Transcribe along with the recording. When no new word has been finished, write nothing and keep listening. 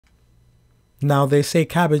Now, they say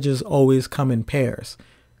cabbages always come in pairs.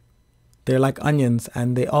 They're like onions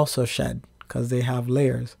and they also shed because they have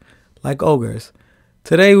layers like ogres.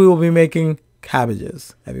 Today we will be making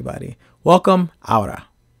cabbages, everybody. Welcome, Aura.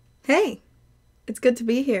 Hey, it's good to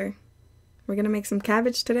be here. We're going to make some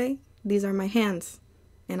cabbage today. These are my hands,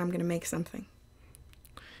 and I'm going to make something.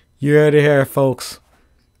 You heard it here, folks.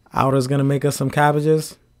 Aura's going to make us some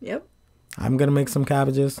cabbages. Yep. I'm going to make some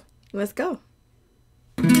cabbages. Let's go.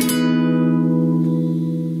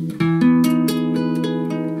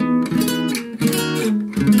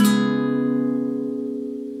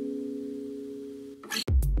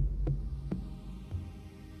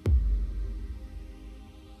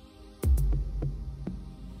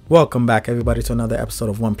 Welcome back, everybody, to another episode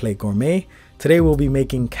of One Plate Gourmet. Today we'll be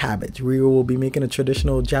making cabbage. We will be making a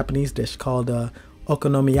traditional Japanese dish called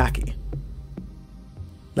Okonomiyaki.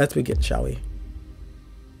 Let's begin, shall we?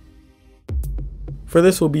 For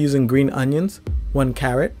this, we'll be using green onions, 1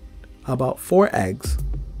 carrot, about 4 eggs,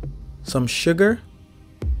 some sugar,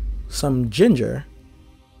 some ginger,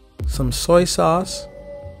 some soy sauce,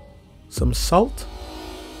 some salt,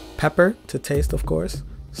 pepper to taste, of course,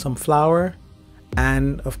 some flour,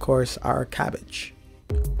 and of course our cabbage.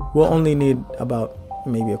 We'll only need about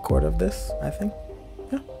maybe a quart of this, I think.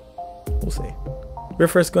 Yeah, we'll see. We're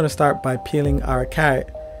first going to start by peeling our carrot,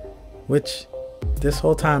 which this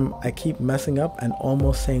whole time I keep messing up and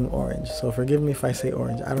almost saying orange. So forgive me if I say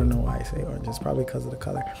orange. I don't know why I say orange. It's probably because of the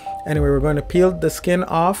color. Anyway, we're going to peel the skin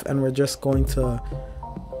off and we're just going to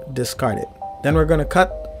discard it. Then we're going to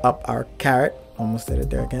cut up our carrot. Almost did it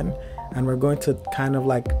there again. And we're going to kind of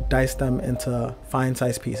like dice them into fine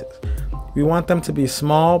sized pieces. We want them to be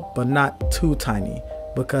small but not too tiny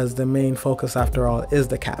because the main focus after all is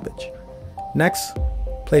the cabbage. Next,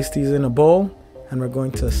 place these in a bowl and we're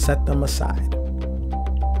going to set them aside.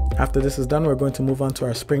 After this is done, we're going to move on to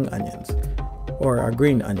our spring onions or our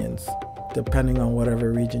green onions, depending on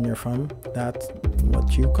whatever region you're from. That's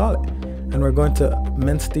what you call it. And we're going to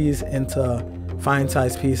mince these into fine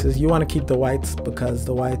sized pieces. You want to keep the whites because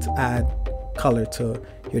the whites add color to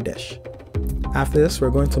your dish. After this, we're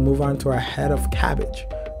going to move on to our head of cabbage.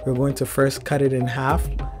 We're going to first cut it in half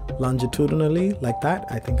longitudinally like that.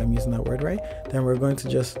 I think I'm using that word right. Then we're going to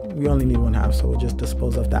we only need 1/2, so we'll just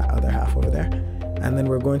dispose of that other half over there. And then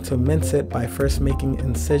we're going to mince it by first making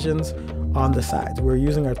incisions on the sides. We're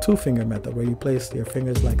using our 2-finger method where you place your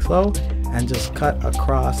fingers like so and just cut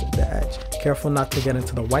across the edge. Careful not to get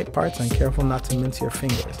into the white parts and careful not to mince your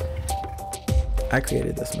fingers. I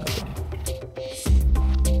created this method.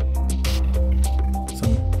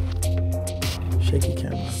 Some shaky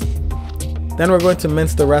camera. Then we're going to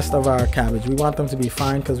mince the rest of our cabbage. We want them to be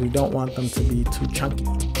fine because we don't want them to be too chunky.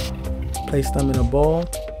 Place them in a bowl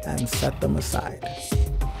and set them aside.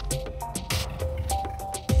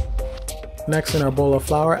 Next, in our bowl of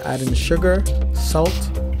flour, add in sugar, salt,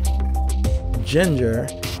 ginger,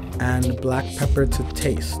 and black pepper to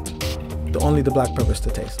taste. Only the black peppers to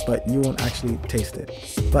taste, but you won't actually taste it.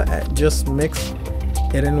 But just mix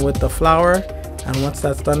it in with the flour, and once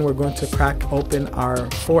that's done, we're going to crack open our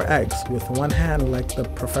 4 eggs with one hand like the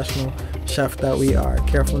professional chef that we are.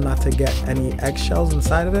 Careful not to get any eggshells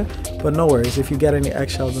inside of it, but no worries. If you get any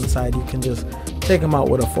eggshells inside, you can just take them out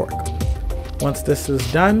with a fork. Once this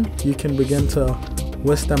is done, you can begin to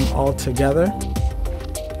whisk them all together.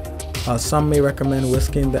 Some may recommend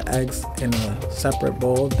whisking the eggs in a separate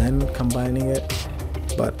bowl, then combining it,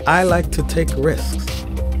 but I like to take risks.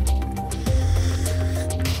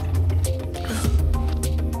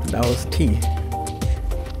 That was tea.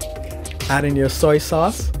 Add in your soy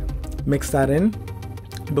sauce, mix that in,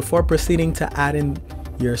 before proceeding to add in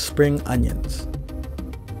your spring onions.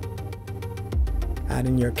 Add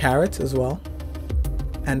in your carrots as well,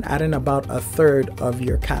 and add in about 1/3 of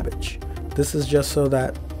your cabbage. This is just so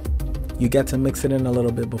that you get to mix it in a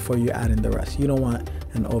little bit before you add in the rest. You don't want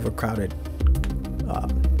an overcrowded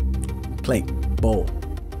bowl.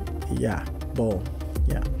 Yeah.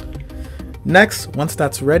 Next, once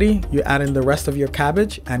that's ready, you add in the rest of your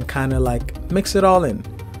cabbage and kind of like mix it all in.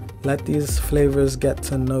 Let these flavors get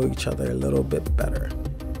to know each other a little bit better.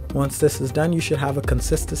 Once this is done, you should have a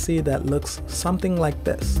consistency that looks something like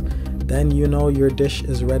this. Then you know your dish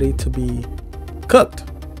is ready to be cooked.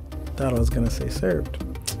 Thought I was gonna say served,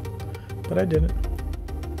 but I didn't.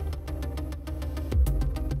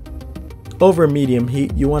 Over medium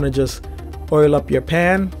heat, you want to just oil up your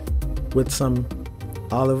pan with some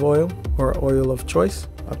olive oil or oil of choice,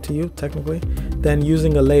 up to you technically. Then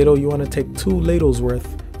using a ladle, you want to take 2 ladles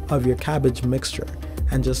worth of your cabbage mixture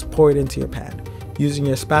and just pour it into your pan. Using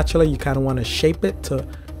your spatula, you kind of want to shape it to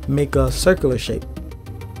make a circular shape.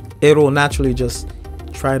 It will naturally just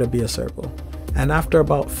try to be a circle. And after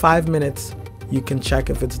about 5 minutes, you can check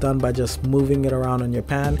if it's done by just moving it around on your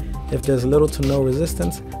pan. If there's little to no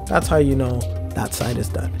resistance, that's how you know that side is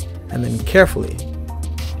done. And then carefully,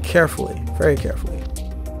 very carefully,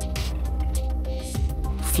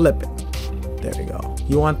 flip it. There you go.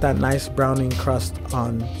 You want that nice browning crust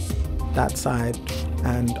on that side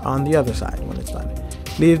and on the other side when it's done.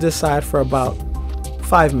 Leave this side for about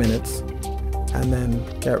 5 minutes and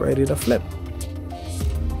then get ready to flip.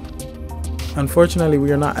 Unfortunately,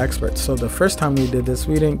 we are not experts, so the first time we did this,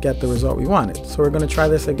 we didn't get the result we wanted. So we're going to try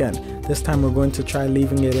this again. This time we're going to try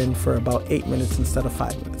leaving it in for about 8 minutes instead of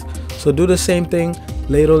 5 minutes. So do the same thing,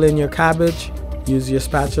 ladle in your cabbage, use your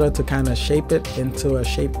spatula to kind of shape it into a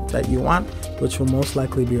shape that you want, which will most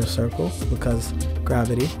likely be a circle because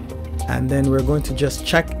gravity. And then we're going to just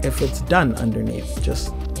check if it's done underneath.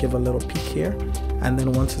 Just give a little peek here. And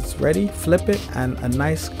then once it's ready, flip it and a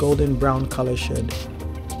nice golden brown color should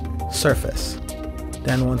surface.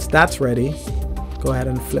 Then once that's ready, go ahead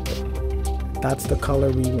and flip it. That's the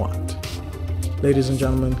color we want. Ladies and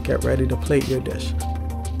gentlemen, get ready to plate your dish.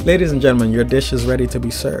 Ladies and gentlemen, your dish is ready to be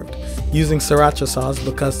served. Using sriracha sauce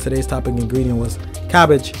because today's topping ingredient was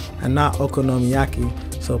cabbage and not okonomiyaki,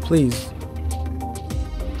 so please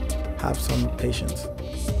have some patience.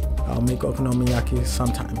 I'll make okonomiyaki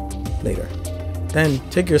sometime later. Then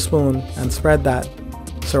take your spoon and spread that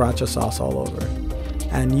sriracha sauce all over.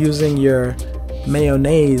 And using your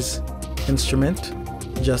mayonnaise instrument,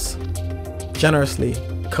 just generously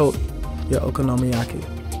coat your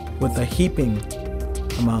okonomiyaki with a heaping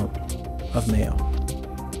amount of mayo.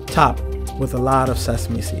 Top with a lot of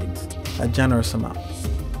sesame seeds, a generous amount,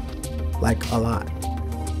 like a lot.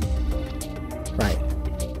 Right.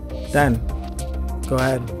 Then go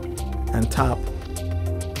ahead and top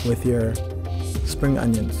with your spring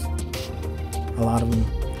onions, a lot of them,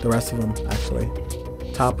 the rest of them actually.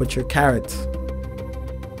 Top with your carrots.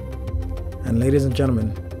 And ladies and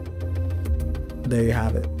gentlemen, there you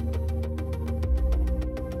have it.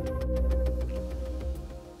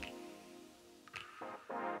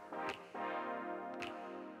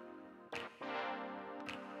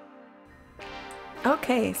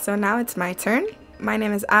 Okay, so now it's my turn. My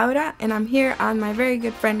name is Aura and I'm here on my very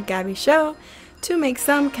good friend Gabby's show to make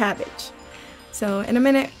some cabbage. So in a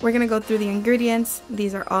minute, we're gonna go through the ingredients.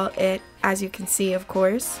 These are all it, as you can see, of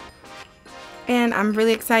course. And I'm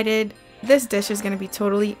really excited. This dish is gonna be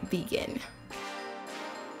totally vegan.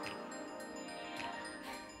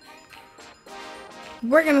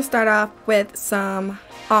 We're gonna start off with some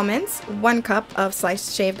almonds, 1 cup of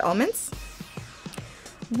sliced shaved almonds,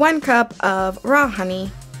 1 cup of raw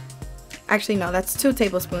honey. Actually, no, that's 2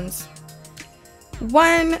 tablespoons.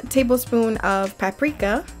 1 tablespoon of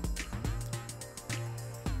paprika,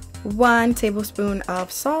 1 tablespoon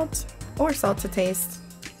of salt or salt to taste.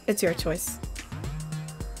 It's your choice.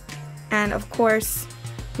 And of course,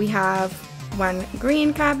 we have 1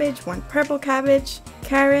 green cabbage, 1 purple cabbage,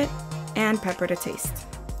 carrot, and pepper to taste.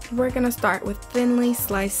 We're gonna start with thinly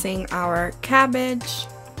slicing our cabbage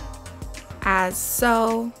as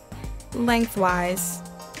so, lengthwise.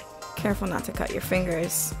 Careful not to cut your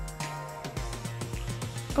fingers.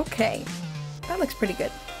 Okay, that looks pretty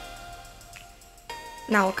good.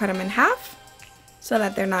 Now we'll cut them in half so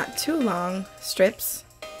that they're not too long strips.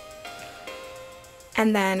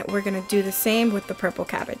 And then we're gonna do the same with the purple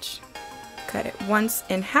cabbage. Cut it once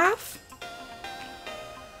in half,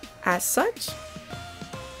 as such.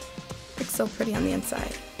 It's so pretty on the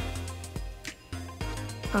inside.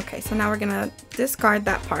 Okay, so now we're gonna discard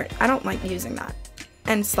that part. I don't like using that.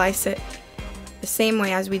 And slice it the same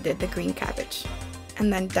way as we did the green cabbage.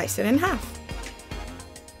 And then dice it in half,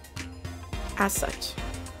 as such.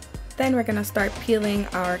 Then we're gonna start peeling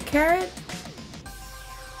our carrot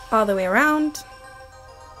all the way around.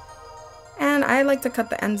 And I like to cut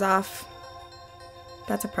the ends off.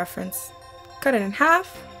 That's a preference. Cut it in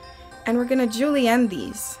half, and we're gonna julienne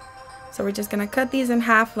these. So we're just gonna cut these in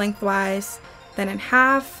half lengthwise, then in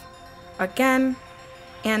half again,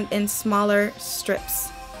 and in smaller strips.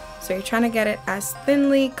 So you're trying to get it as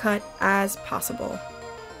thinly cut as possible.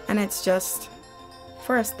 And it's just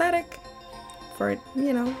for aesthetic, for,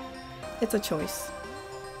 you know, it's a choice.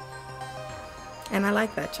 And I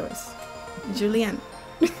like that choice. Julienne.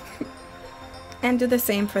 And do the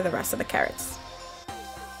same for the rest of the carrots.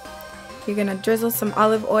 You're gonna drizzle some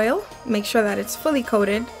olive oil. Make sure that it's fully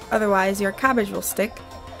coated, otherwise your cabbage will stick.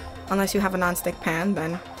 Unless you have a non-stick pan,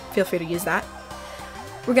 then feel free to use that.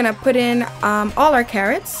 We're gonna put in all our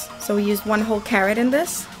carrots. So we used 1 whole carrot in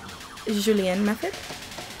this julienne method.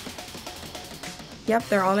 Yep,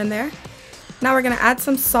 they're all in there. Now we're gonna add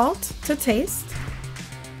some salt to taste.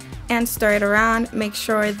 and stir it around. Make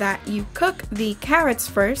sure that you cook the carrots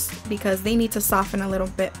first because they need to soften a little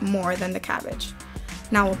bit more than the cabbage.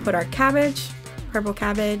 Now we'll put our cabbage, purple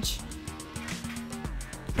cabbage,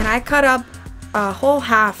 and I cut up a whole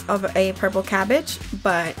half of a purple cabbage,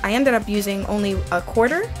 but I ended up using only a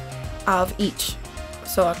quarter of each.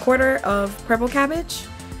 So a quarter of purple cabbage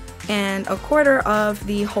and a quarter of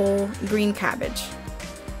the whole green cabbage.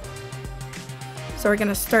 So we're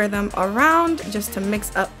gonna stir them around just to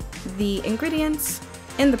mix up the ingredients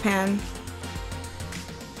in the pan.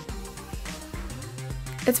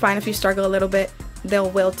 It's fine if you struggle a little bit,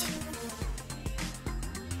 they'll wilt.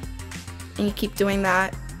 And you keep doing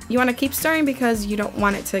that. You want to keep stirring because you don't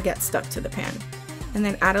want it to get stuck to the pan. And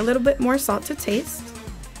then add a little bit more salt to taste.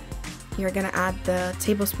 You're going to add the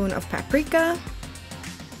tablespoon of paprika.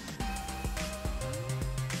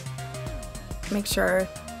 Make sure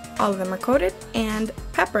all of them are coated, and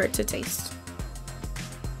pepper to taste.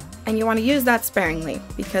 And you want to use that sparingly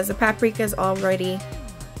because the paprika is already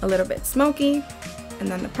a little bit smoky, and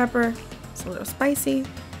then the pepper is a little spicy.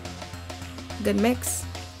 Good mix.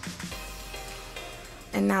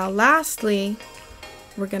 And now lastly,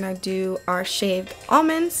 we're gonna do our shaved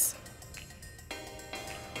almonds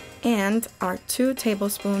and our 2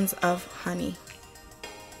 tablespoons of honey.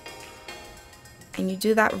 And you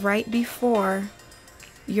do that right before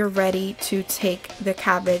you're ready to take the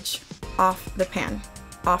cabbage off the pan,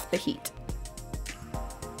 off the heat.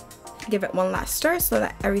 Give it one last stir so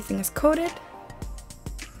that everything is coated.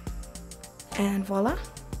 And voila.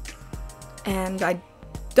 And I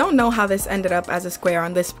don't know how this ended up as a square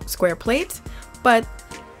on this square plate, but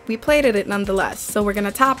we plated it nonetheless. So we're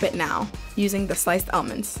gonna top it now using the sliced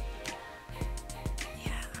almonds.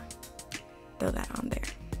 Yeah, throw that on there.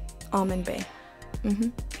 Almond bay.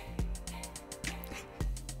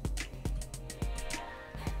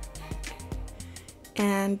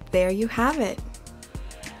 And there you have it.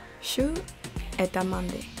 Chou et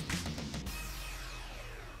amandes.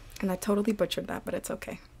 And I totally butchered that, but it's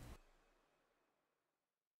okay.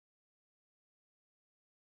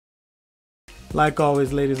 Like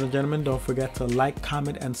always, ladies and gentlemen, don't forget to like,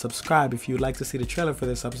 comment, and subscribe. If you'd like to see the trailer for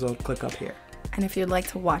this episode, click up here. And if you'd like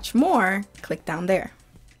to watch more, click down there.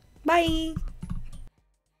 Bye!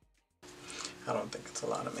 I don't think it's a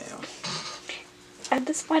lot of mayo. At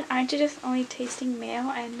this point, aren't you just only tasting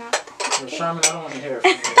mayo and not... Well, Charmin, I don't want to hear it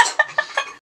from you.